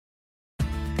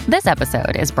This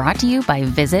episode is brought to you by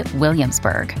Visit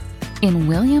Williamsburg. In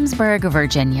Williamsburg,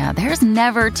 Virginia, there's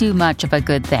never too much of a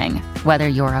good thing. Whether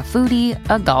you're a foodie,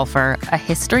 a golfer, a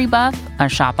history buff, a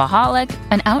shopaholic,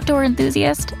 an outdoor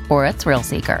enthusiast, or a thrill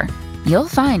seeker, you'll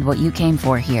find what you came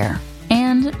for here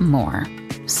and more.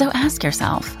 So ask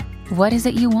yourself, what is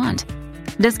it you want?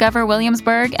 Discover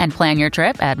Williamsburg and plan your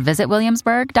trip at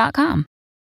visitwilliamsburg.com.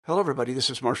 Hello, everybody.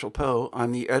 This is Marshall Poe.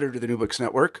 I'm the editor of the New Books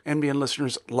Network. NBN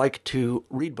listeners like to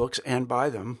read books and buy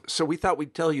them. So we thought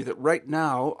we'd tell you that right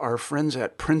now, our friends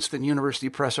at Princeton University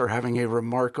Press are having a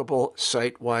remarkable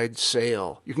site-wide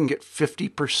sale. You can get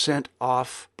 50%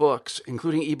 off books,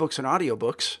 including ebooks and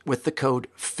audiobooks, with the code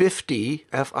 50,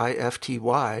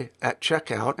 F-I-F-T-Y, at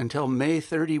checkout until May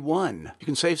 31. You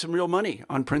can save some real money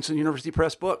on Princeton University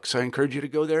Press books. I encourage you to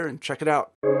go there and check it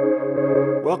out.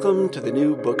 Welcome to the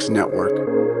New Books Network.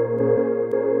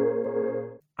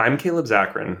 I'm Caleb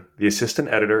Zakarin, the assistant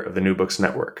editor of the New Books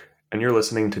Network, and you're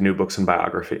listening to New Books and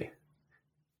Biography.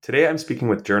 Today I'm speaking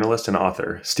with journalist and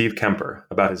author Steve Kemper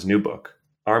about his new book,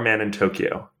 Our Man in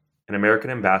Tokyo, An American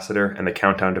Ambassador and the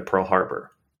Countdown to Pearl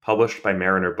Harbor, published by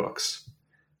Mariner Books.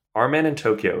 Our Man in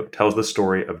Tokyo tells the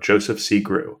story of Joseph C.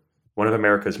 Grew, one of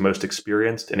America's most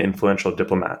experienced and influential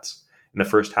diplomats in the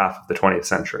first half of the 20th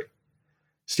century.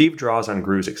 Steve draws on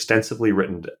Grew's extensively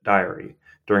written diary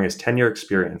during his 10-year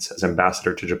experience as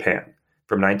ambassador to Japan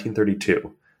from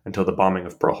 1932 until the bombing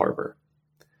of Pearl Harbor.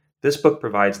 This book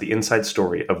provides the inside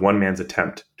story of one man's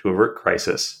attempt to avert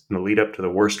crisis in the lead-up to the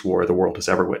worst war the world has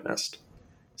ever witnessed.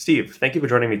 Steve, thank you for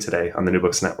joining me today on the New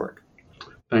Books Network.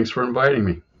 Thanks for inviting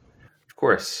me. Of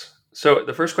course. So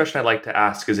the first question I'd like to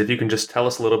ask is if you can just tell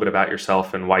us a little bit about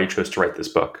yourself and why you chose to write this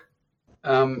book.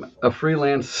 I'm a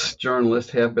freelance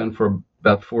journalist, have been for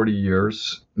about 40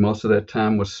 years. Most of that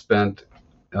time was spent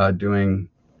doing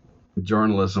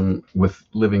journalism with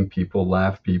living people,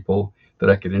 live people that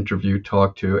I could interview,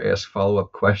 talk to, ask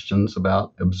follow-up questions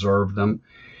about, observe them.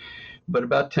 But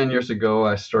about 10 years ago,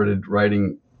 I started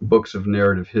writing books of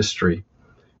narrative history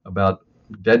about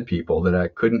dead people that I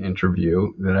couldn't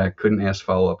interview, that I couldn't ask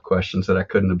follow-up questions, that I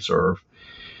couldn't observe.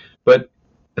 But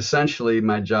essentially,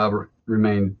 my job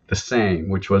remained the same,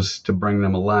 which was to bring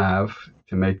them alive,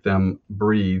 to make them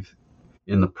breathe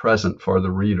in the present for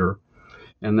the reader.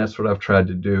 And that's what I've tried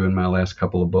to do in my last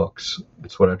couple of books.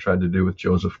 It's what I tried to do with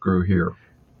Joseph Grew here.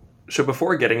 So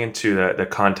before getting into the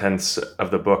contents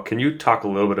of the book, can you talk a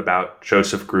little bit about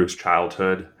Joseph Grew's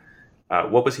childhood?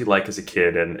 What was he like as a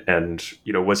kid? And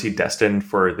was he destined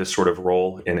for this sort of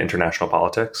role in international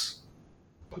politics?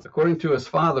 According to his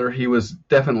father, he was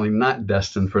definitely not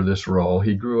destined for this role.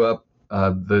 He grew up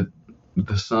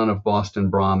the son of Boston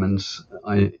Brahmins,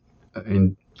 and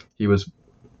he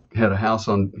had a house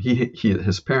on.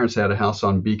 His parents had a house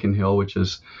on Beacon Hill, which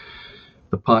is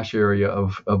the posh area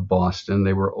of Boston.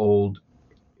 They were old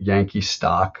Yankee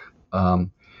stock.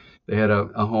 They had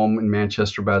a home in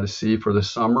Manchester by the Sea for the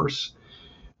summers.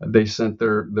 They sent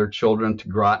their children to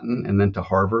Groton and then to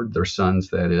Harvard, their sons,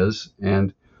 that is,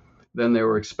 and then they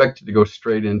were expected to go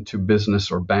straight into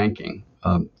business or banking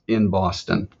in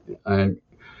Boston. And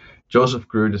Joseph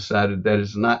Grew decided that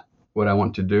is not what I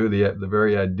want to do. The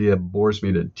very idea bores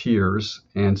me to tears,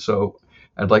 and so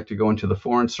I'd like to go into the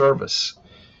Foreign Service.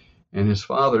 And his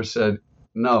father said,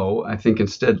 no, I think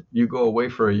instead you go away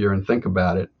for a year and think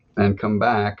about it and come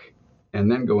back and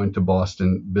then go into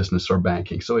Boston business or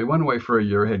banking. So he went away for a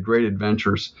year, had great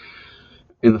adventures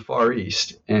in the Far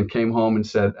East, and came home and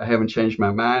said, I haven't changed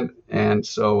my mind. And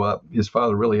so his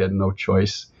father really had no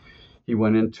choice. He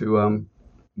went into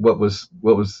what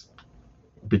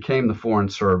became the Foreign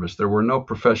Service. There were no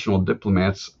professional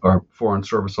diplomats or Foreign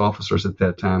Service officers at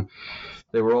that time.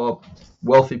 They were all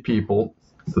wealthy people,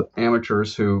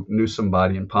 amateurs who knew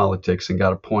somebody in politics and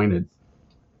got appointed.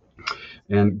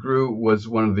 And Grew was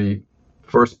one of the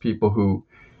first people who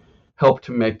helped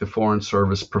to make the Foreign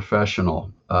Service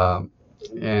professional.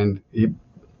 And he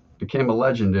became a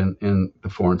legend in the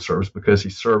Foreign Service because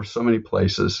he served so many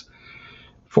places,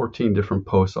 14 different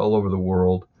posts all over the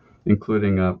world,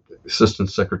 including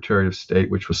Assistant Secretary of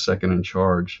State, which was second in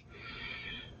charge.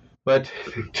 But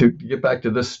to get back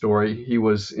to this story, he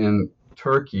was in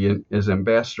Turkey as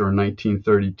ambassador in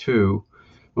 1932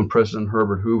 when President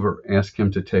Herbert Hoover asked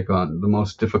him to take on the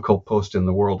most difficult post in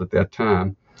the world at that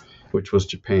time, which was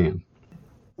Japan.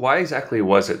 Why exactly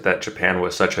was it that Japan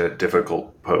was such a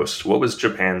difficult post? What was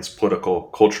Japan's political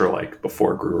culture like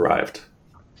before Grew arrived?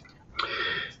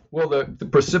 Well, the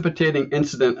precipitating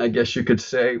incident, I guess you could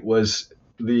say, was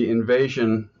the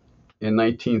invasion in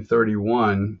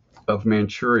 1931 of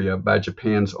Manchuria by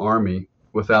Japan's army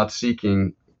without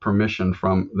seeking permission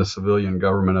from the civilian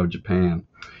government of Japan.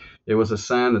 It was a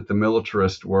sign that the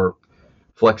militarists were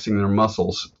flexing their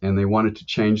muscles, and they wanted to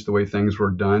change the way things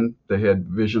were done. They had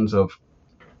visions of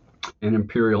an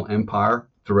imperial empire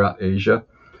throughout Asia,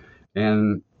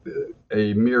 and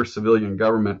a mere civilian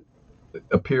government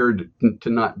appeared to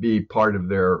not be part of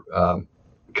their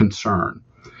concern.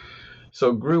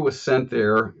 So Grew was sent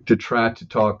there to try to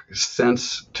talk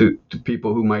sense to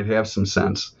people who might have some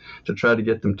sense, to try to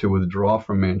get them to withdraw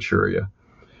from Manchuria,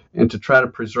 and to try to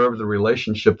preserve the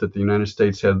relationship that the United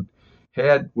States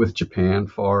had with Japan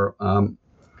for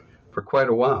quite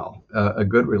a while, a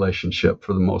good relationship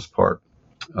for the most part.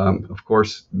 Of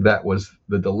course, that was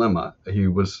the dilemma.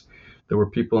 There were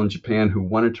people in Japan who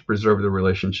wanted to preserve the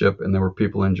relationship, and there were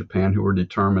people in Japan who were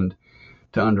determined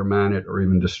to undermine it or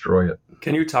even destroy it.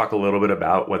 Can you talk a little bit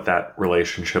about what that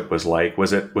relationship was like?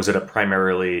 Was it a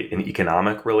primarily an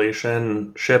economic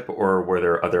relationship, or were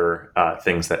there other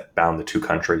things that bound the two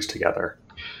countries together?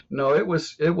 No, it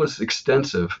was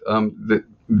extensive. The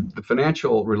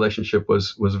financial relationship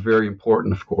was very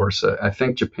important, of course. I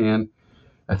think Japan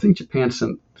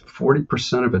sent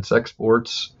 40% of its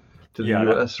exports to the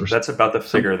U.S. That's about the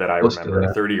figure that I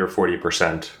remember. 30 or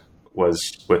 40%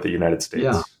 was with the United States.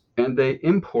 Yeah, and they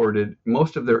imported,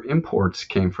 most of their imports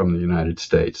came from the United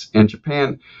States, and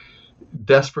Japan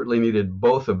desperately needed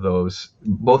both of those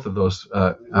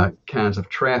kinds of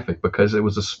traffic, because it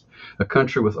was a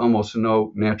country with almost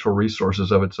no natural resources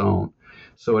of its own.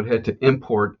 So it had to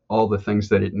import all the things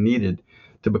that it needed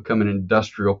to become an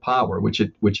industrial power, which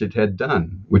it had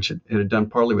done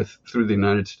partly through the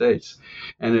United States.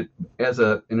 And as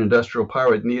an industrial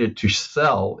power, it needed to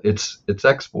sell its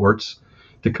exports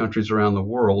to countries around the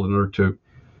world in order to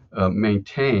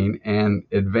maintain and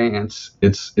advance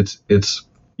its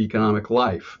economic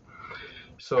life.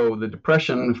 So the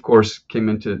Depression, of course, came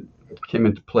into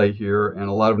play here, and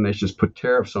a lot of nations put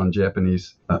tariffs on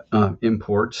Japanese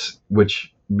imports,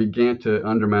 which began to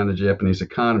undermine the Japanese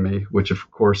economy, which,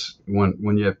 of course,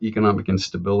 when you have economic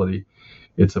instability,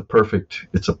 it's a perfect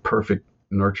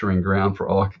nurturing ground for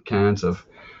all kinds of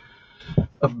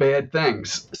bad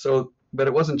things. So, but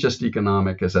it wasn't just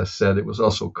economic, as I said, it was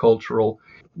also cultural.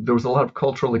 There was a lot of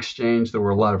cultural exchange. There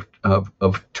were a lot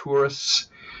of tourists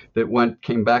that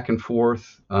came back and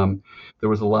forth. There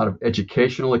was a lot of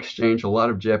educational exchange. A lot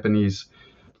of Japanese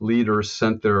leaders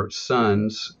sent their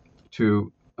sons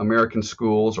to American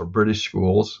schools or British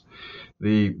schools.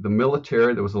 The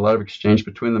military, there was a lot of exchange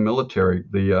between the military.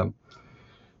 The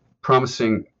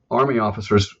promising Army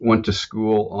officers went to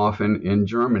school often in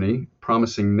Germany.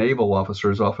 Promising naval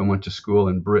officers often went to school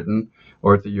in Britain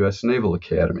or at the U.S. Naval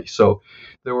Academy. So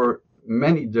there were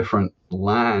many different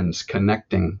lines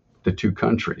connecting the two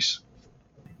countries.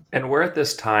 And where at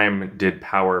this time did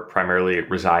power primarily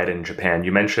reside in Japan?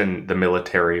 You mentioned the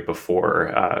military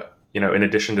before. In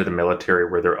addition to the military,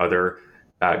 were there other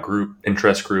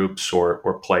interest groups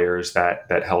or players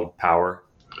that held power?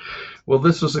 Well,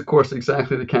 this was, of course,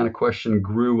 exactly the kind of question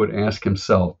Grew would ask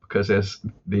himself, because as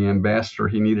the ambassador,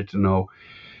 he needed to know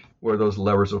where those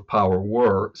levers of power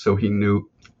were, so he knew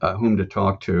whom to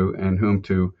talk to and whom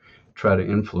to try to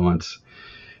influence.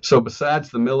 So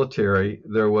besides the military,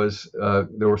 there were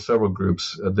several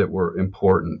groups that were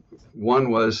important. One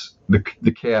was the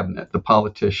cabinet, the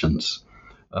politicians.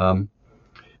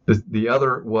 The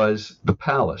other was the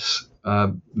palace,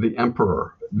 the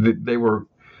emperor.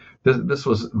 This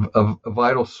was a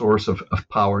vital source of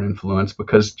power and influence,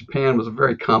 because Japan was a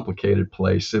very complicated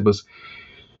place. It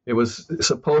was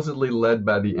supposedly led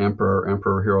by the Emperor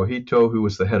Hirohito, who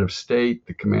was the head of state,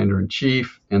 the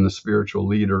commander-in-chief, and the spiritual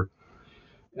leader.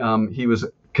 He was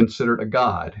considered a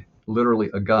god,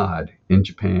 literally a god in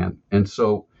Japan. And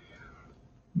so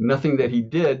nothing that he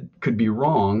did could be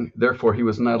wrong. Therefore, he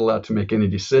was not allowed to make any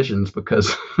decisions,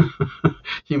 because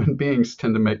human beings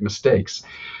tend to make mistakes.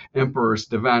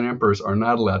 Divine emperors are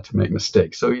not allowed to make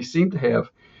mistakes. So he seemed to have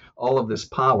all of this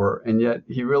power, and yet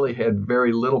he really had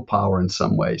very little power in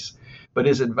some ways. But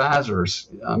his advisors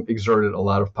exerted a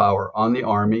lot of power on the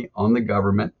army, on the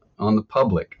government, on the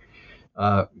public.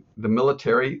 The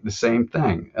military, the same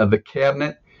thing. The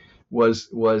cabinet was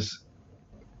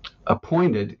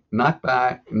appointed not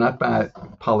by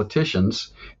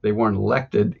politicians. They weren't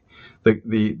elected.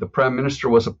 The prime minister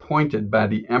was appointed by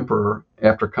the emperor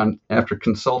after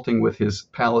consulting with his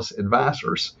palace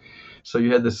advisors. So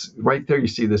you had this right there. You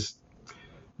see this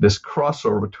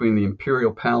crossover between the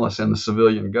imperial palace and the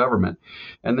civilian government,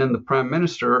 and then the prime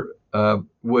minister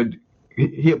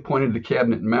he appointed the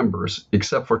cabinet members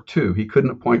except for two. He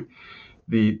couldn't appoint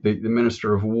the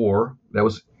minister of war, that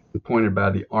was appointed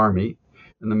by the army,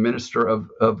 and the minister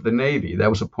of the navy, that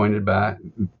was appointed by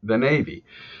the navy.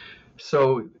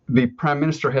 So the prime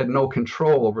minister had no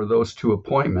control over those two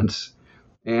appointments,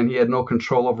 and he had no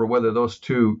control over whether those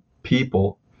two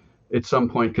people at some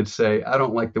point could say, I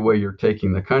don't like the way you're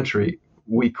taking the country,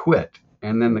 we quit.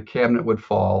 And then the cabinet would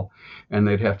fall and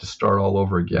they'd have to start all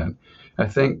over again. I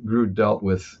think Grew dealt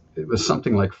with, it was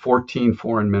something like 14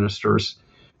 foreign ministers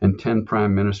and 10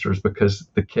 prime ministers because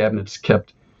the cabinets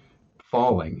kept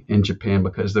falling in Japan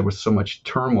because there was so much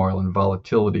turmoil and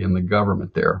volatility in the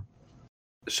government there.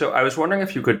 So I was wondering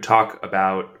if you could talk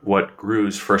about what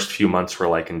Grew's first few months were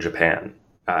like in Japan.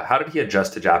 How did he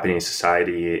adjust to Japanese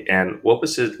society, and what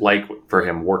was it like for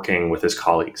him working with his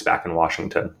colleagues back in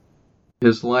Washington?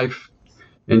 His life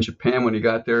in Japan when he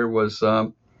got there was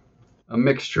a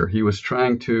mixture. He was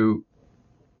trying to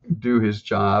do his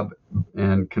job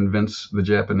and convince the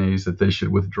Japanese that they should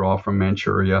withdraw from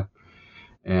Manchuria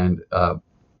and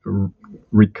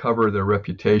recover their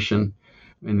reputation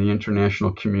in the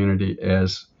international community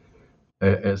as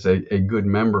a good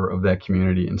member of that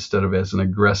community instead of as an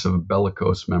aggressive,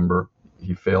 bellicose member.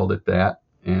 He failed at that,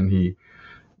 and he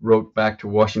wrote back to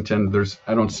Washington,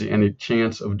 I don't see any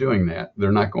chance of doing that.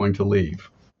 They're not going to leave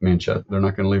Manchuria. They're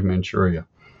not going to leave Manchuria.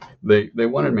 They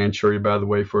wanted Manchuria, by the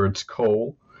way, for its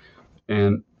coal,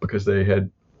 and because they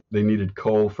needed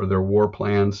coal for their war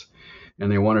plans,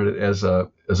 and they wanted it as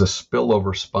a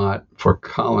spillover spot for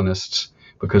colonists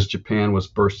because Japan was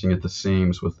bursting at the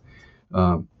seams with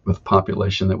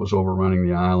population that was overrunning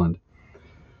the island.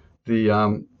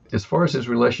 As far as his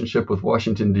relationship with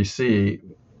Washington, D.C.,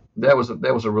 that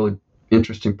was a really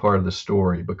interesting part of the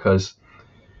story because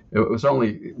it was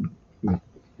only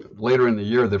later in the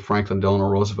year that Franklin Delano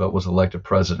Roosevelt was elected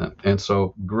president. And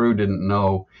so Grew didn't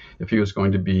know if he was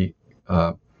going to be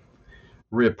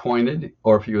reappointed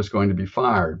or if he was going to be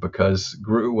fired because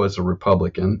Grew was a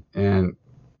Republican and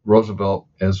Roosevelt,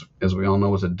 as we all know,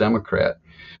 was a Democrat.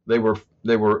 They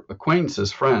were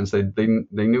acquaintances, friends. They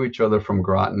knew each other from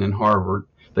Groton and Harvard.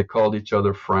 They called each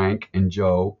other Frank and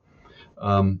Joe,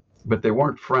 but they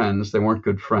weren't friends. They weren't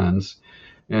good friends.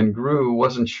 And Grew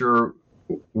wasn't sure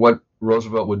what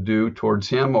Roosevelt would do towards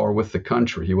him or with the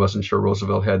country. He wasn't sure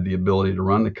Roosevelt had the ability to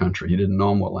run the country. He didn't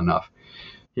know him well enough.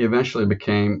 He eventually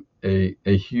became a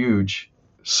huge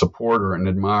supporter and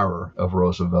admirer of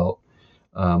Roosevelt.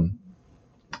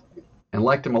 And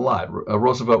liked him a lot.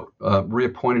 Roosevelt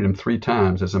reappointed him 3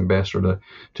 times as ambassador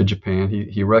to Japan.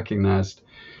 He recognized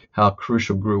how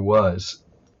crucial Grew was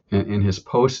in his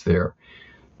post there.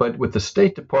 But with the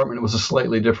State Department, it was a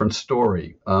slightly different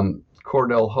story.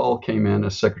 Cordell Hull came in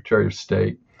as Secretary of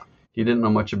State. He didn't know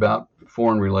much about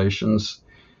foreign relations.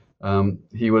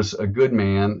 He was a good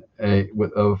man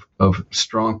of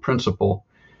strong principle,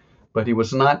 but he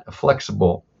was not a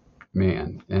flexible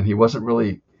man, and he wasn't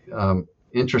really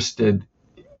interested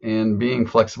in being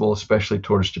flexible, especially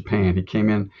towards Japan. He came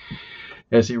in,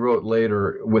 as he wrote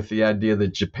later, with the idea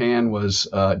that Japan was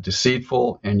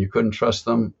deceitful and you couldn't trust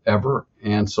them ever.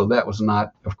 And so that was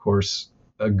not, of course,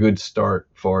 a good start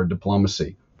for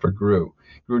diplomacy for Grew.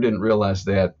 Grew didn't realize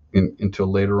that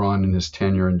until later on in his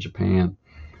tenure in Japan.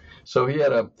 So he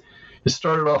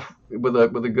started off with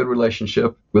a good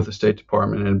relationship with the State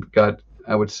Department and got,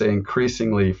 I would say,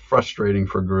 increasingly frustrating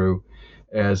for Grew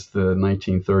as the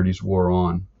 1930s wore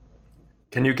on.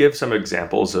 Can you give some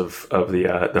examples of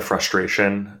the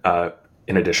frustration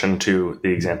in addition to the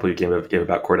example you gave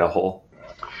about Cordell Hull?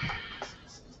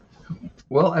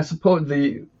 Well, I suppose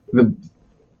the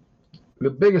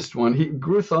biggest one,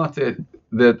 Grew thought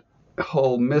that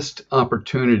Hull missed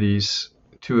opportunities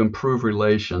to improve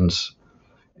relations,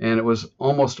 and it was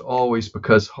almost always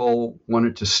because Hull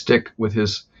wanted to stick with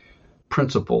his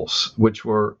principles, which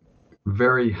were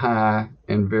very high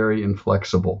and very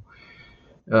inflexible.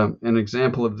 An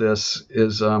example of this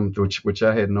is, which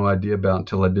I had no idea about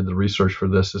until I did the research for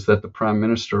this, is that the Prime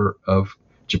Minister of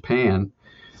Japan,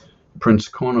 Prince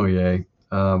Konoye,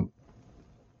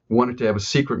 wanted to have a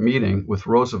secret meeting with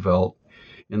Roosevelt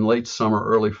in late summer,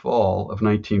 early fall of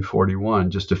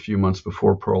 1941, just a few months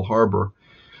before Pearl Harbor,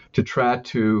 to try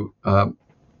to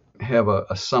have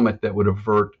a summit that would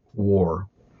avert war.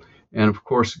 And of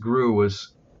course, Grew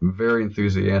was very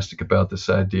enthusiastic about this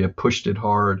idea, pushed it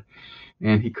hard,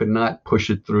 and he could not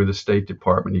push it through the State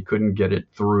Department. He couldn't get it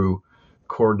through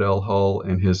Cordell Hull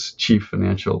and his chief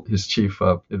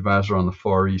advisor on the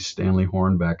Far East, Stanley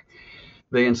Hornbeck.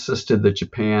 They insisted that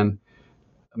Japan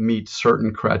meet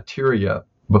certain criteria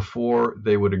before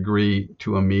they would agree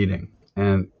to a meeting.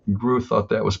 And Grew thought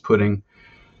that was putting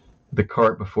the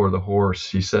cart before the horse.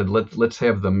 He said, let's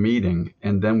have the meeting,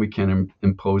 and then we can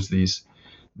impose these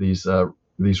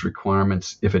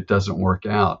requirements if it doesn't work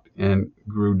out. And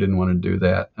Grew didn't want to do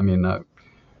that. I mean,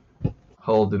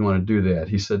 Hull didn't want to do that.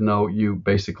 He said, no, you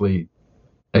basically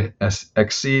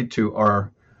accede to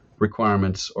our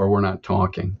requirements or we're not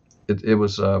talking. It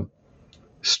was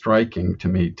striking to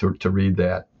me to read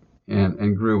that.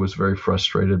 And Grew was very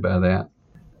frustrated by that.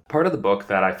 Part of the book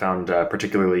that I found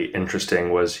particularly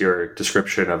interesting was your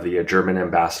description of the German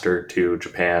ambassador to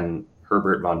Japan,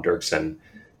 Herbert von Dirksen.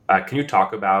 Can you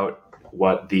talk about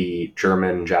what the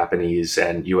German, Japanese,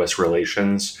 and U.S.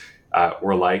 relations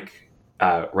were like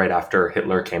right after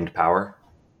Hitler came to power?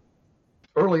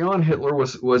 Early on, Hitler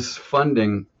was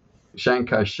funding Chiang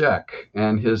Kai-shek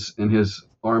and his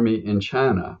army in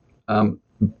China,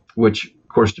 which, of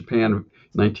course, Japan in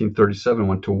 1937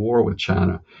 went to war with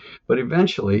China. But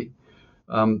eventually,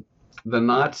 the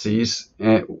Nazis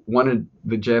wanted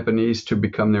the Japanese to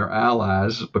become their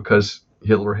allies because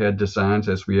Hitler had designs,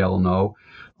 as we all know,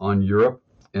 on Europe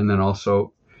and then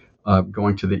also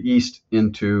going to the east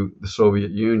into the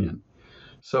Soviet Union.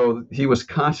 So he was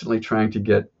constantly trying to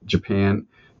get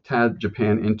tie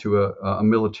Japan into a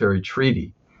military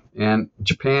treaty. And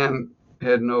Japan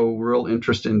had no real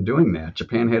interest in doing that.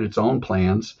 Japan had its own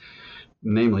plans,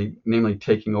 namely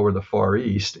taking over the Far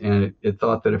East. And it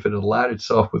thought that if it allied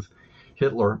itself with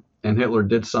Hitler, and Hitler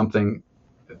did something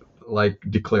like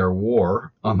declare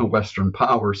war on the Western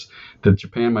powers, that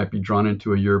Japan might be drawn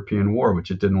into a European war, which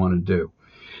it didn't want to do.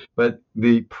 But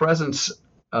the presence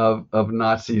of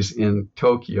Nazis in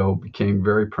Tokyo became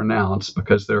very pronounced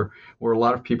because there were a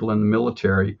lot of people in the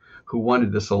military who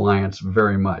wanted this alliance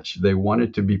very much. They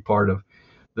wanted to be part of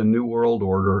the New World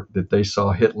Order that they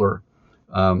saw Hitler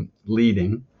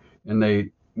leading, and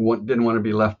they didn't want to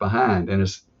be left behind. And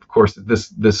of course,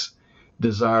 this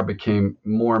desire became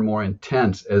more and more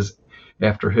intense as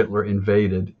after Hitler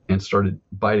invaded and started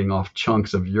biting off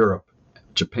chunks of Europe.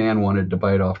 Japan wanted to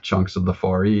bite off chunks of the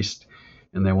Far East,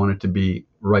 and they wanted to be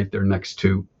right there next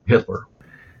to Hitler.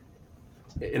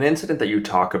 An incident that you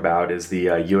talk about is the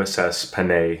USS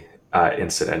Panay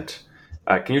incident.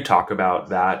 Can you talk about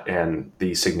that and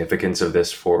the significance of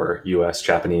this for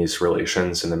U.S.-Japanese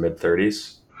relations in the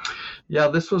mid-30s? Yeah,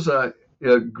 this was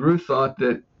Grew thought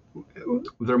that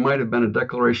there might have been a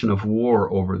declaration of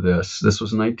war over this. This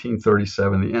was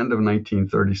 1937, the end of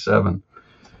 1937.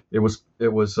 It was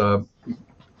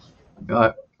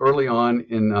early on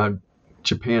in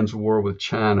Japan's war with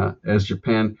China, as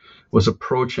Japan was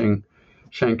approaching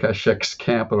Chiang Kai-shek's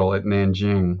capital at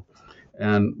Nanjing,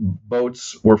 and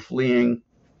boats were fleeing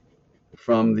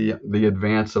from the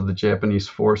advance of the Japanese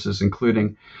forces,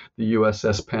 including the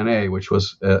USS Panay, which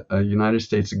was a United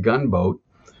States gunboat.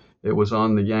 It was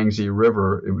on the Yangtze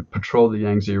River. It would patrol the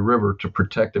Yangtze River to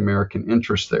protect American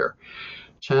interests there.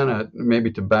 China, maybe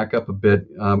to back up a bit,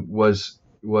 was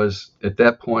at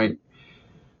that point,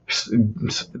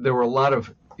 there were a lot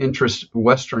of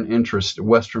Western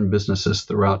businesses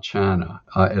throughout China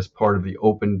as part of the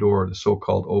open door, the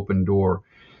so-called open door,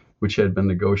 which had been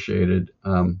negotiated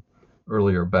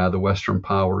earlier by the Western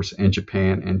powers and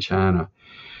Japan and China.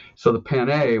 So the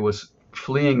Panay was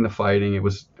fleeing the fighting. It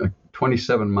was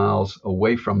 27 miles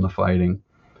away from the fighting,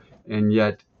 and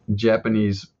yet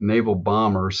Japanese naval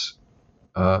bombers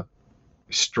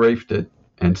strafed it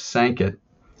and sank it,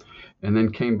 and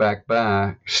then came back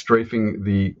by, strafing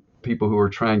the people who were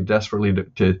trying desperately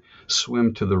to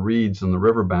swim to the reeds on the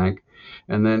riverbank,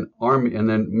 and then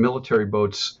military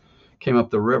boats came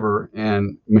up the river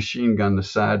and machine gunned the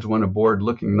sides, went aboard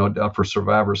looking no doubt for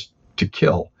survivors to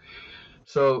kill.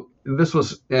 So this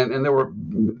was, and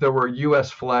there were U.S.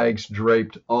 flags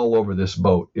draped all over this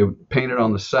boat. It painted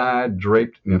on the side,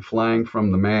 draped and flying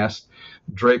from the mast,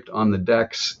 draped on the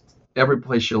decks. Every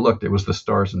place you looked, it was the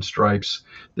Stars and Stripes.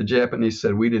 The Japanese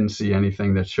said we didn't see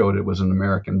anything that showed it was an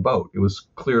American boat. It was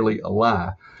clearly a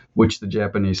lie, which the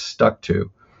Japanese stuck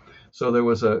to. So there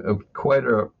was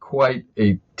quite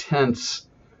a tense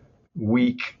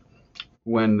week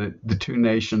when the two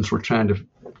nations were trying to.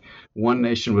 One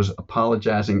nation was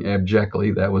apologizing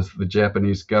abjectly. That was the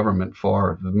Japanese government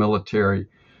for the military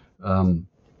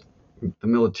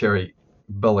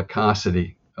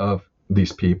bellicosity of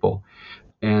these people.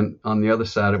 And on the other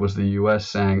side, it was the U.S.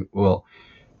 saying, well,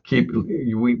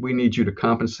 we need you to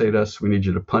compensate us. We need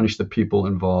you to punish the people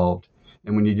involved.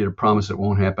 And we need you to promise it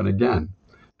won't happen again.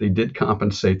 They did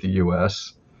compensate the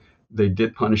U.S. They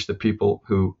did punish the people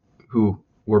who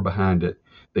were behind it.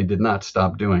 They did not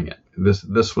stop doing it. This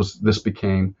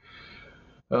became,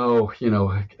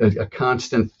 a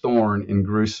constant thorn in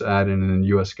Grew's side and in the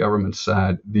U.S. government's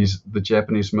side. The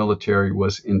Japanese military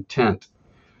was intent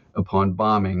upon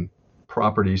bombing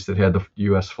properties that had the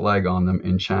U.S. flag on them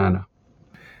in China.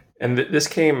 And this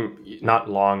came not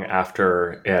long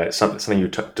after something you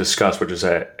discussed, which is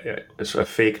a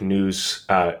fake news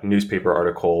newspaper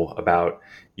article about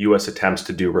U.S. attempts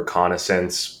to do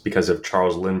reconnaissance because of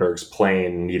Charles Lindbergh's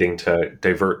plane needing to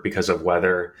divert because of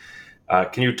weather.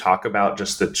 Can you talk about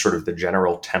just the sort of the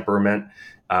general temperament?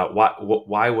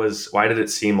 Why did it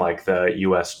seem like the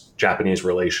U.S.-Japanese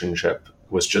relationship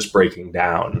was just breaking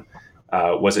down?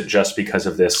 Was it just because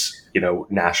of this,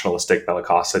 nationalistic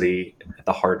bellicosity at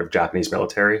the heart of Japanese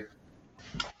military?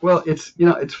 Well, it's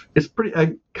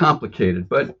pretty complicated,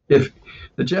 but if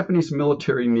the Japanese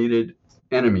military needed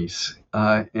enemies,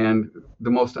 and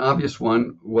the most obvious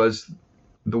one was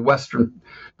the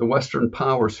Western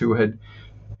powers who had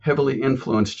heavily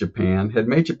influenced Japan, had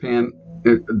made Japan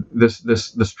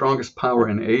the strongest power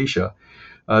in Asia.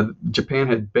 Japan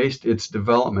had based its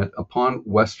development upon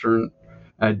Western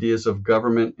ideas of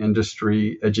government,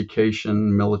 industry,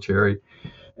 education, military,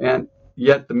 and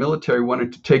yet the military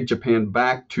wanted to take Japan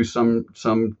back to some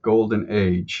golden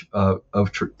age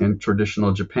in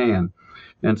traditional Japan.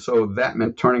 And so that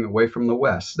meant turning away from the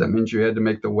West. That means you had to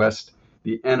make the West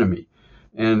the enemy.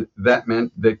 And that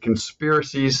meant that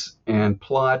conspiracies and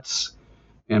plots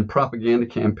and propaganda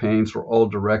campaigns were all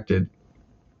directed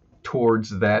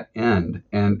towards that end.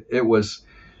 And it was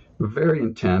very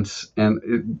intense, and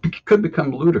it could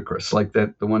become ludicrous, like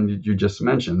the one you just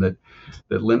mentioned,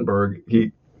 that Lindbergh,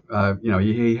 he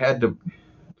had to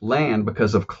land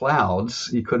because of clouds.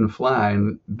 He couldn't fly,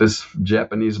 and this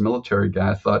Japanese military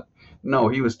guy thought, no,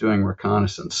 he was doing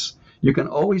reconnaissance. You can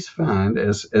always find,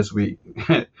 as we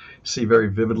see very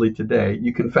vividly today,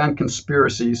 you can find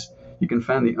conspiracies, you can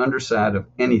find the underside of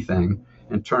anything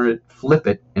and flip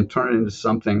it and turn it into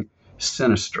something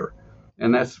sinister.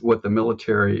 And that's what the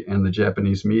military and the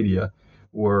Japanese media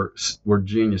were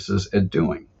geniuses at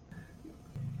doing.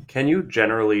 Can you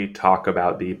generally talk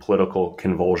about the political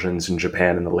convulsions in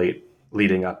Japan in the late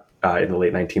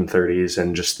 1930s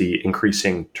and just the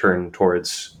increasing turn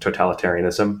towards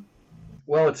totalitarianism?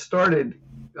 Well, it started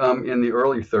in the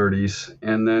early 30s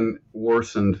and then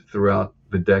worsened throughout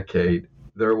the decade.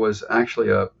 There was actually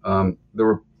there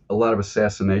were a lot of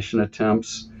assassination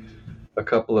attempts. A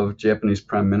couple of Japanese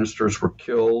prime ministers were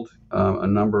killed. A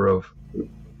number of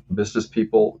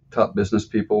top business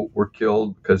people were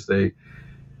killed because they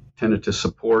tended to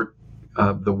support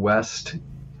the West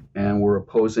and were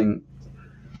opposing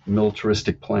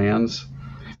militaristic plans.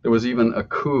 There was even a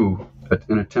coup,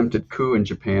 an attempted coup in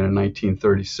Japan in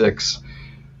 1936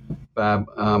 by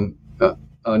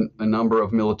a number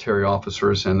of military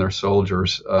officers and their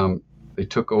soldiers. They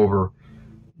took over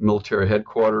military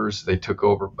headquarters. They took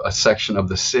over a section of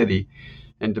the city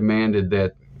and demanded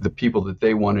that the people that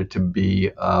they wanted to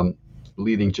be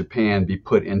leading Japan be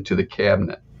put into the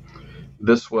cabinet.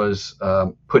 This was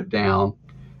put down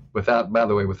without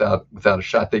a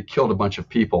shot. They killed a bunch of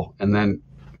people and then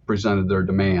presented their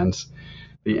demands.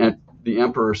 The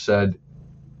emperor said,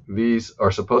 "These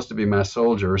are supposed to be my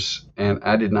soldiers, and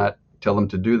I did not tell them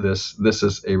to do this. This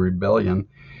is a rebellion,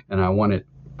 and I want it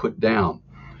put down."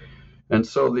 And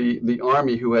so the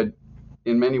army, who had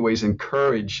in many ways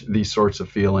encouraged these sorts of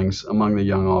feelings among the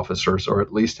young officers, or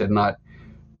at least had not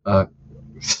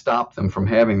stopped them from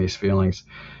having these feelings,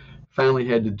 finally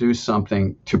had to do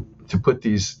something to put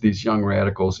these young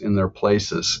radicals in their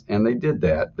places. And they did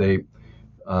that. They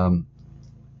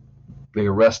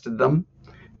arrested them,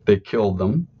 they killed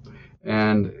them,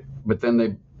 but then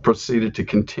they proceeded to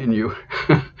continue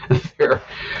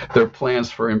their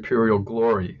plans for imperial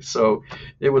glory. So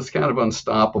it was kind of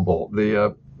unstoppable.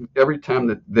 Every time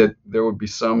that there would be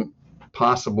some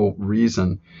possible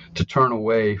reason to turn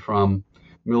away from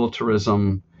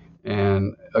militarism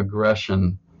and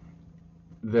aggression,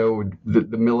 the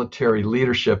military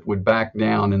leadership would back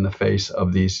down in the face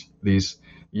of these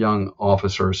young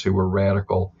officers who were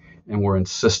radical and were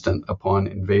insistent upon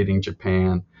invading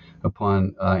Japan,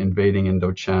 upon invading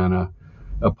Indochina,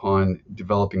 upon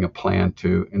developing a plan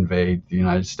to invade the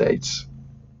United States.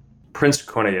 Prince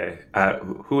Konoye,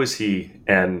 who is he,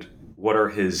 and what are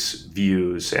his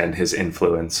views and his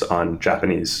influence on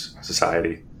Japanese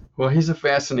society? Well, he's a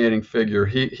fascinating figure.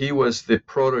 He was the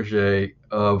protege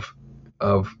of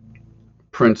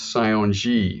Prince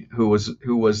Saionji, who was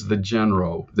the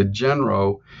Genro. The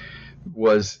Genro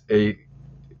was a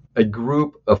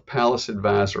group of palace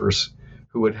advisors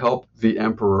who would help the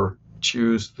emperor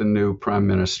choose the new prime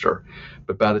minister.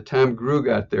 But by the time Gru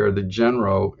got there, the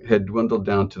Genro had dwindled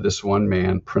down to this one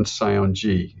man, Prince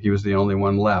Saionji. He was the only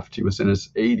one left. He was in his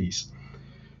 80s.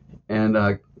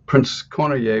 And Prince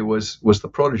Konoye was the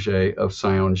protege of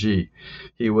Seonji.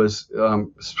 He was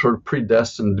sort of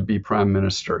predestined to be prime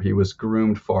minister. He was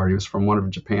groomed for it. He was from one of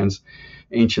Japan's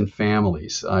ancient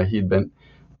families. He'd been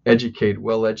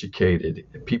well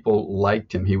educated. People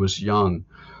liked him. He was young.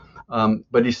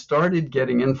 But he started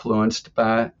getting influenced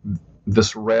by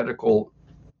this radical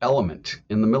element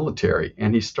in the military,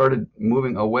 and he started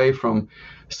moving away from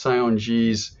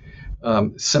Seonji's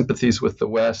sympathies with the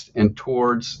West and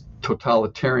towards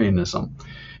totalitarianism.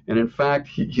 And in fact,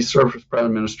 he served as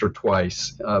prime minister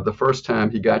twice. The first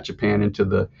time he got Japan into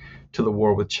the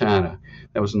war with China.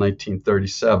 That was in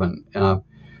 1937.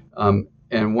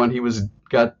 And when he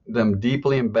got them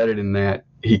deeply embedded in that,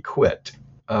 he quit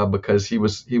because he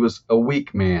was a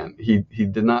weak man. He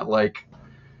did not like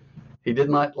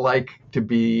to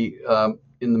be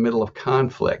in the middle of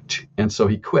conflict, and so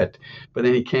he quit. But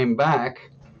then he came back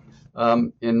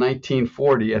in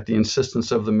 1940 at the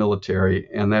insistence of the military,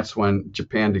 and that's when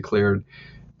Japan declared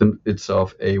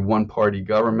itself a one-party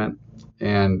government,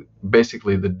 and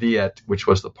basically the Diet, which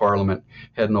was the parliament,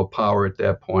 had no power at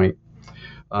that point.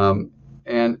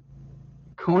 And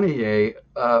Konoye,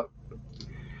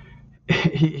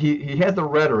 he had the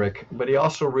rhetoric, but he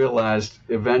also realized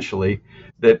eventually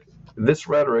that this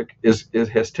rhetoric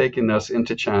has taken us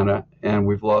into China, and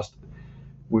we've lost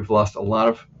a lot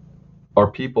of our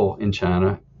people in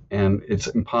China, and it's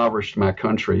impoverished my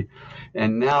country.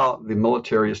 And now the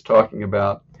military is talking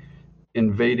about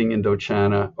invading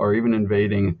Indochina or even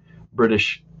invading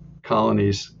British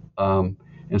colonies and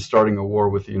starting a war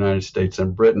with the United States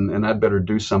and Britain, and I'd better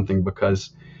do something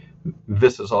because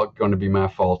this is all going to be my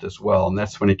fault as well. And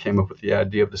that's when he came up with the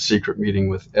idea of the secret meeting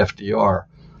with FDR,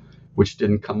 which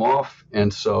didn't come off.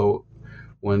 And so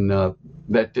when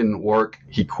that didn't work,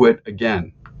 he quit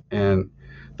again. And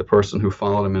the person who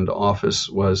followed him into office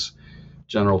was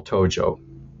General Tojo.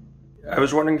 I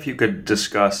was wondering if you could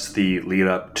discuss the lead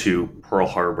up to Pearl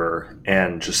Harbor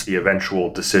and just the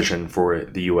eventual decision for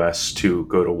the U.S. to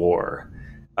go to war.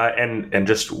 And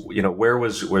just, where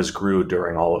was Grew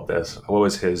during all of this? What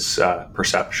was his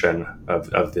perception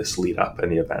of this lead up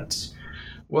and the events?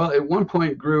 Well, at one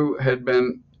point, Grew had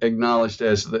been acknowledged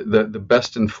as the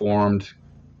best informed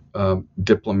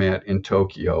diplomat in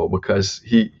Tokyo because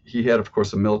he had, of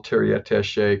course, a military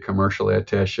attaché, commercial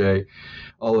attaché,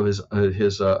 all of his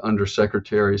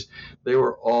undersecretaries. They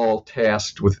were all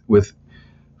tasked with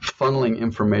funneling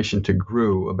information to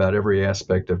Grew about every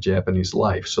aspect of Japanese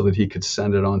life so that he could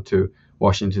send it on to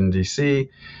Washington, D.C.,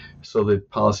 so that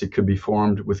policy could be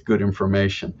formed with good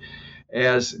information.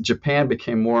 As Japan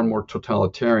became more and more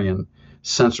totalitarian,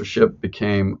 censorship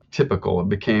became typical. It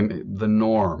became the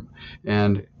norm.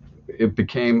 And it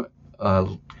became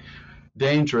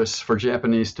dangerous for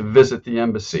Japanese to visit the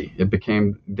embassy. It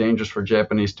became dangerous for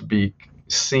Japanese to be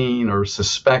seen or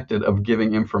suspected of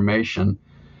giving information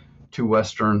to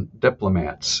Western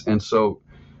diplomats. And so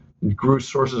Grew's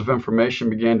sources of information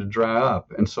began to dry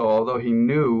up. And so although he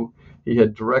knew he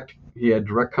had direct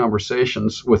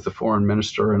conversations with the foreign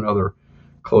minister and other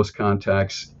close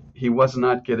contacts, he was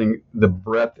not getting the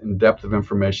breadth and depth of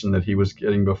information that he was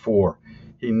getting before.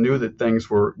 He knew that things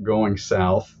were going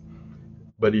south,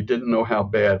 but he didn't know how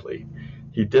badly.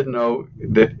 He did know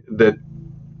that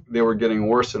they were getting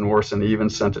worse and worse, and he even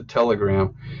sent a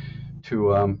telegram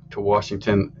to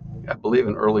Washington, I believe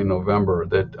in early November,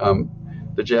 that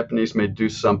the Japanese may do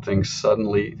something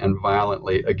suddenly and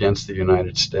violently against the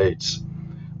United States.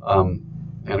 And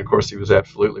of course, he was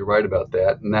absolutely right about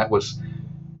that, and that was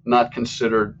not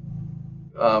considered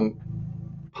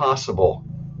possible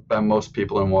by most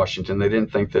people in Washington. They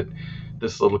didn't think that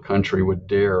this little country would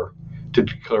dare to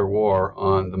declare war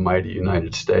on the mighty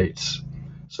United States.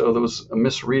 So there was a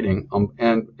misreading.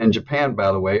 And Japan,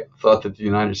 by the way, thought that the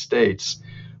United States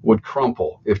would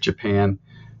crumple if Japan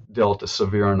dealt a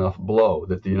severe enough blow,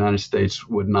 that the United States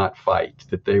would not fight,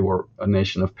 that they were a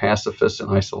nation of pacifists and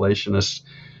isolationists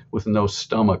with no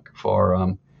stomach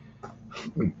for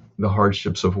the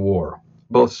hardships of war.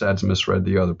 Both sides misread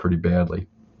the other pretty badly.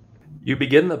 You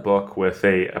begin the book with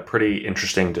a pretty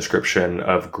interesting description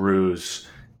of Grew's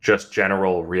just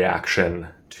general reaction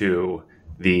to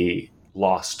the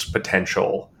lost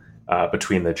potential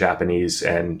between the Japanese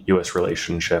and U.S.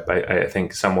 relationship. I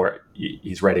think somewhere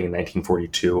he's writing in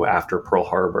 1942 after Pearl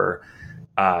Harbor.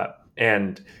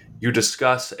 And you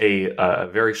discuss a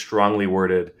very strongly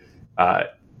worded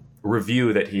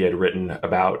review that he had written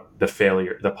about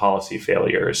the policy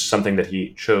failures, something that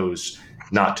he chose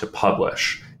not to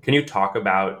publish. Can you talk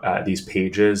about these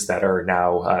pages that are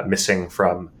now missing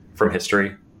from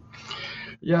history?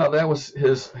 Yeah, that was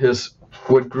his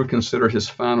what Grew considered his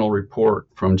final report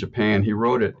from Japan. He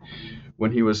wrote it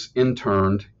when he was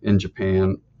interned in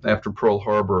Japan after Pearl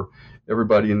Harbor,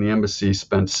 everybody in the embassy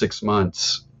spent 6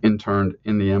 months interned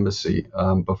in the embassy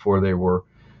before they were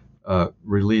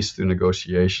released through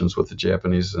negotiations with the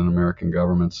Japanese and American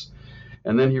governments.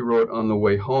 And then he wrote on the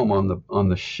way home on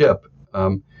the ship,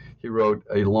 he wrote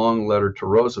a long letter to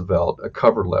Roosevelt, a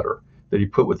cover letter that he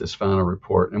put with his final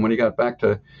report. And when he got back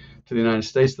to the United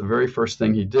States, the very first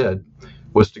thing he did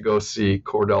was to go see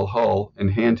Cordell Hull and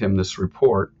hand him this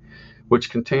report, which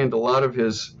contained a lot of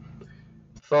his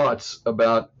thoughts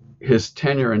about his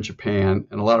tenure in Japan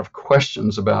and a lot of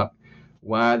questions about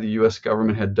why the U.S.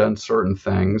 government had done certain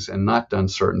things and not done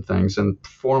certain things. And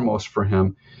foremost for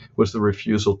him was the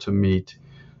refusal to meet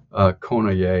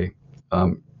Konoye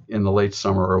in the late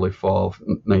summer, early fall of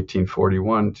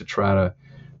 1941 to try to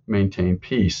maintain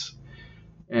peace.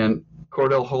 And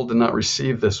Cordell Hull did not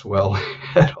receive this well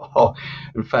at all.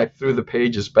 In fact, threw the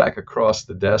pages back across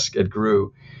the desk at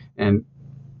Grew and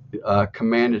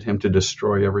commanded him to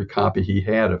destroy every copy he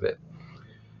had of it.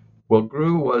 Well,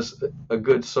 Grew was a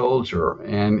good soldier,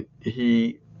 and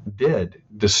he did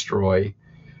destroy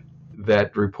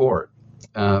that report.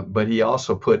 But he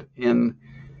also put in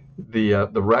the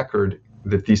record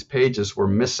that these pages were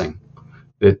missing,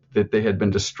 that they had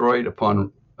been destroyed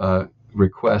upon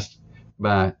request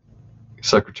by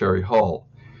Secretary Hull.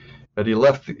 But he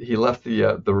left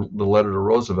the letter to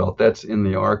Roosevelt. That's in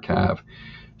the archive.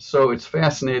 So it's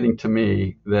fascinating to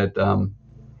me that,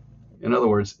 in other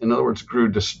words,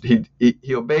 Grew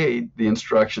he obeyed the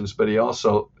instructions, but he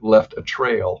also left a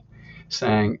trail,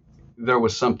 saying there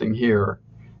was something here,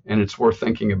 and it's worth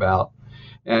thinking about.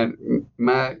 And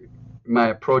my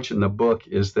approach in the book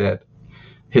is that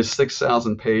his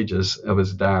 6,000 pages of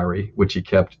his diary, which he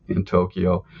kept in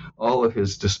Tokyo, all of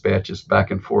his dispatches back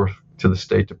and forth to the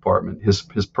State Department, his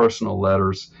personal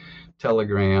letters,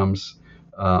 telegrams,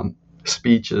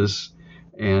 speeches,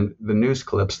 and the news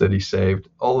clips that he saved,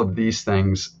 all of these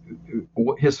things,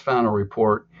 his final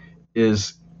report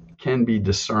can be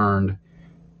discerned,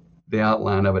 the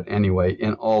outline of it anyway,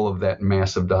 in all of that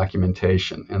massive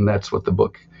documentation. And that's what the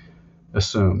book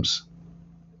assumes.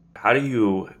 How do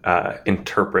you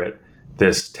interpret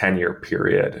this 10-year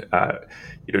period?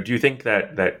 Do you think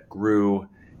that Grew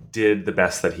did the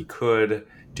best that he could?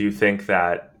 Do you think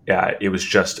that it was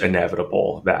just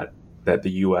inevitable that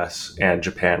the U.S. and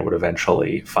Japan would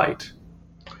eventually fight?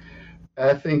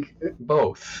 I think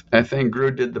both. I think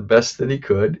Grew did the best that he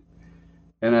could,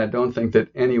 and I don't think that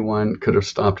anyone could have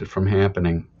stopped it from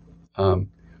happening.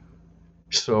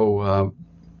 So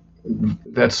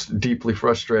that's deeply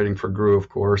frustrating for Grew, of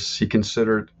course. He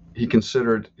considered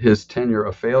his tenure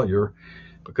a failure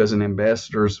because an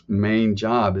ambassador's main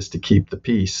job is to keep the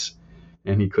peace,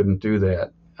 and he couldn't do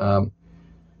that.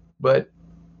 But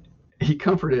he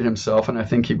comforted himself, and I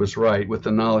think he was right, with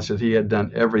the knowledge that he had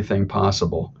done everything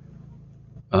possible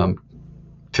to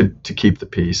keep the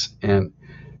peace. And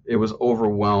it was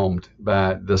overwhelmed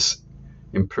by this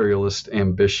imperialist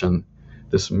ambition,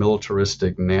 this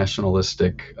militaristic,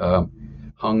 nationalistic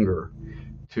hunger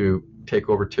to take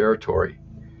over territory.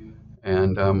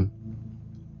 And,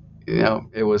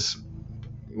 it was,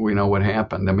 we know what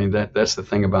happened. I mean, that's the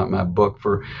thing about my book.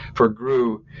 For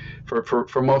Grew,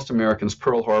 for most Americans,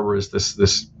 Pearl Harbor is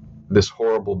this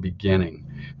horrible beginning.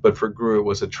 But for Grew, it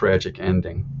was a tragic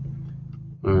ending.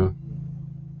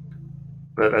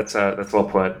 That's well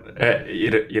put.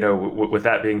 With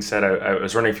that being said, I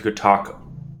was wondering if you could talk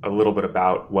a little bit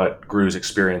about what Grew's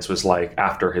experience was like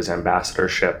after his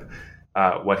ambassadorship,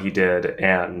 what he did,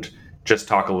 and just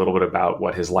talk a little bit about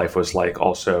what his life was like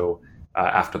also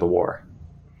after the war.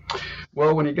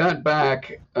 Well, when he got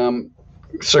back,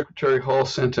 Secretary Hull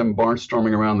sent him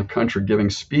barnstorming around the country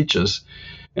giving speeches.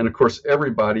 And of course,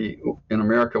 everybody in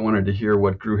America wanted to hear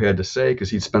what Grew had to say because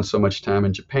he'd spent so much time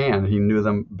in Japan. He knew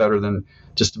them better than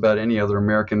just about any other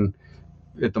American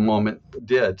at the moment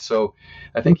did. So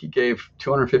I think he gave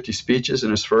 250 speeches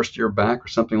in his first year back or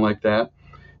something like that.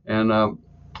 And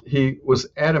he was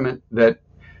adamant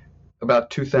about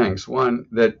two things. One,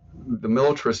 that the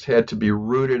militarists had to be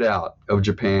rooted out of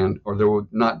Japan or there would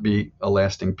not be a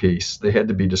lasting peace. They had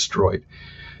to be destroyed.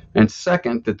 And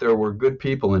second, that there were good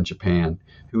people in Japan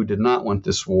who did not want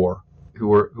this war,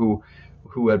 who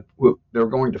they were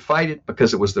going to fight it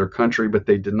because it was their country, but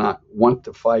they did not want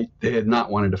to fight. They had not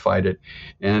wanted to fight it,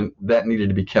 and that needed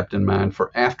to be kept in mind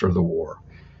for after the war.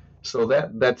 So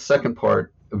that second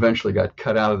part eventually got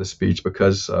cut out of the speech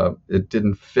because it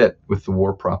didn't fit with the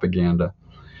war propaganda.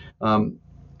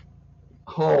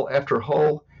 After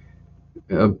Hull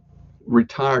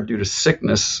retired due to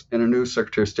sickness and a new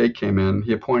Secretary of State came in,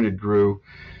 he appointed Grew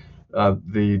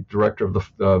the director of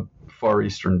the Far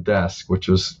Eastern Desk, which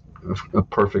was a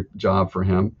perfect job for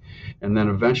him. And then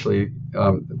eventually,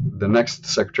 the next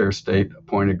Secretary of State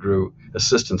appointed Grew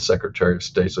Assistant Secretary of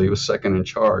State, so he was second in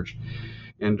charge.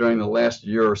 And during the last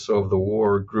year or so of the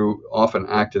war, Grew often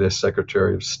acted as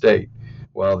Secretary of State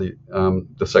while the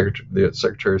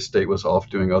Secretary of State was off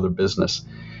doing other business.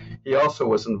 He also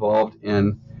was involved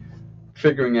in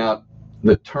figuring out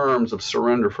the terms of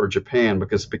surrender for Japan,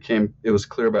 because it was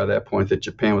clear by that point that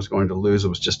Japan was going to lose. It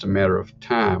was just a matter of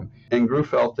time. And Grew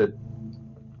felt that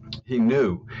he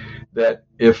knew that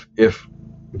if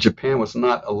Japan was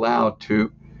not allowed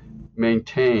to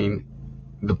maintain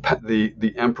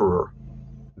the emperor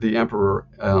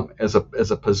as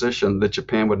a position, that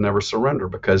Japan would never surrender,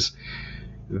 because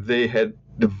they had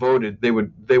devoted they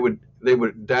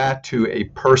would die to a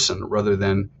person rather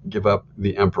than give up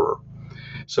the emperor.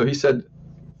 So he said,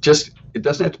 it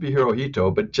doesn't have to be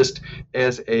Hirohito, but just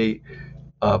as a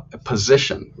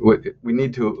position, we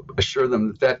need to assure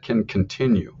them that can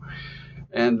continue.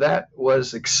 And that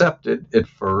was accepted at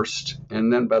first.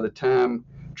 And then by the time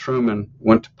Truman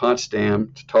went to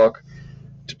Potsdam to talk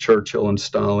to Churchill and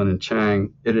Stalin and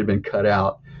Chiang, it had been cut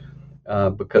out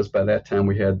because by that time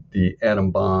we had the atom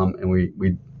bomb, and we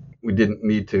didn't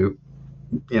need to,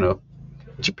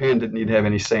 Japan didn't need to have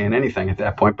any say in anything at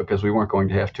that point, because we weren't going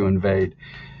to have to invade.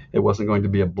 It wasn't going to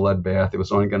be a bloodbath. It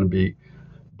was only going to be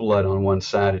blood on one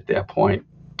side at that point.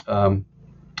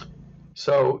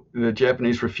 So the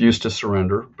Japanese refused to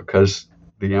surrender because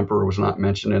the emperor was not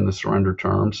mentioned in the surrender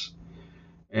terms.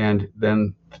 And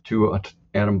then the two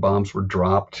atom bombs were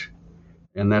dropped.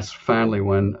 And that's finally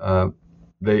when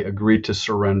they agreed to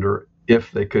surrender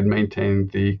if they could maintain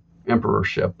the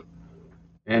emperorship.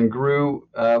 And Grew,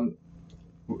 I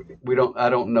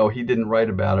don't know, he didn't write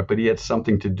about it, but he had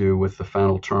something to do with the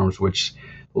final terms, which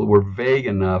were vague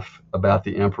enough about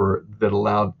the emperor that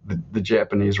allowed the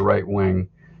Japanese right wing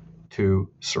to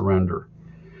surrender.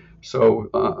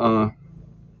 So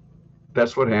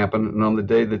that's what happened. And on the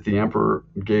day that the emperor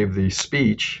gave the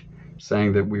speech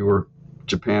saying that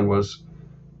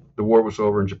the war was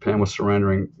over and Japan was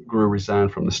surrendering, Grew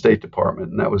resigned from the State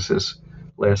Department, and that was his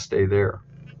last day there.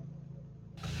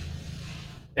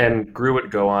 And Grew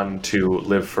would go on to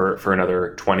live for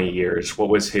another 20 years. What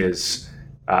was his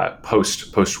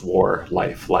post-war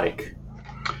life like?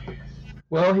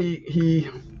 Well, he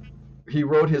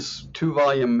wrote his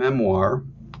 2-volume memoir,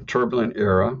 Turbulent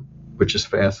Era, which is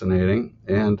fascinating,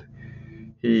 and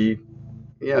he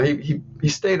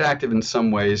stayed active in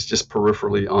some ways, just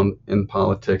peripherally in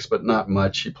politics, but not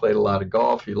much. He played a lot of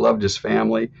golf. He loved his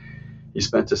family. He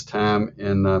spent his time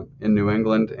in New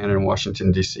England and in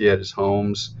Washington, D.C. at his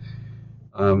homes,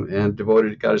 and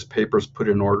got his papers put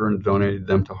in order and donated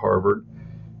them to Harvard,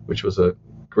 which was a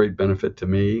great benefit to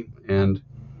me, and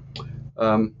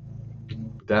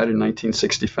died in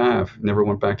 1965, never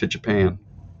went back to Japan.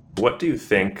 What do you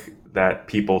think that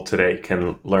people today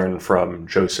can learn from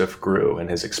Joseph Grew and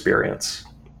his experience?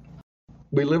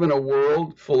 We live in a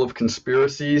world full of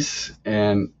conspiracies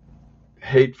and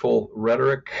hateful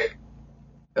rhetoric.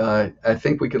 I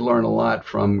think we could learn a lot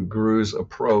from Grew's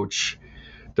approach.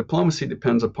 Diplomacy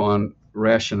depends upon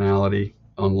rationality,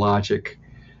 on logic,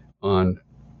 on,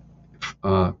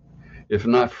 if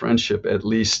not friendship, at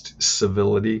least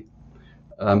civility.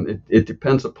 It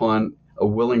depends upon a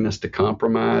willingness to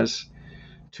compromise,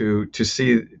 to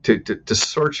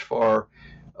search for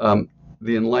the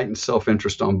enlightened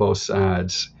self-interest on both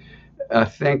sides. I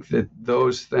think that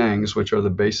those things, which are the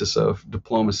basis of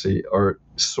diplomacy, are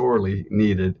sorely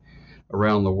needed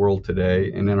around the world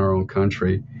today and in our own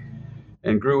country.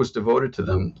 And Grew was devoted to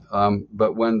them.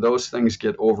 But when those things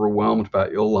get overwhelmed by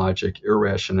illogic,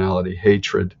 irrationality,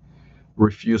 hatred,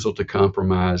 refusal to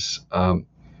compromise,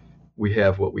 we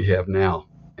have what we have now.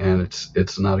 And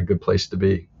it's not a good place to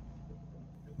be.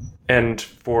 And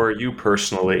for you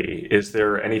personally, is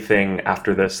there anything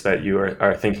after this that you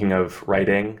are thinking of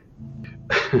writing?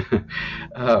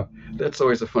 That's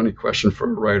always a funny question for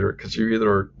a writer, because you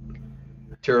either are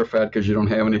terrified because you don't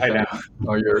have anything,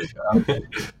 or you're.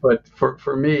 But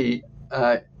for me,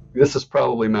 this is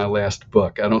probably my last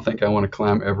book. I don't think I want to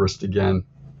climb Everest again.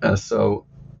 So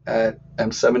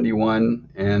I'm 71,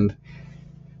 and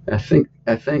I think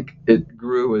it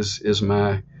Grew is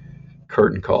my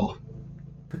curtain call.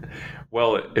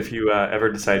 Well, if you ever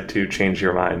decide to change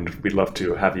your mind, we'd love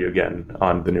to have you again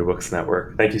on the New Books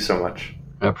Network. Thank you so much.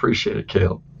 I appreciate it,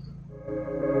 Cale.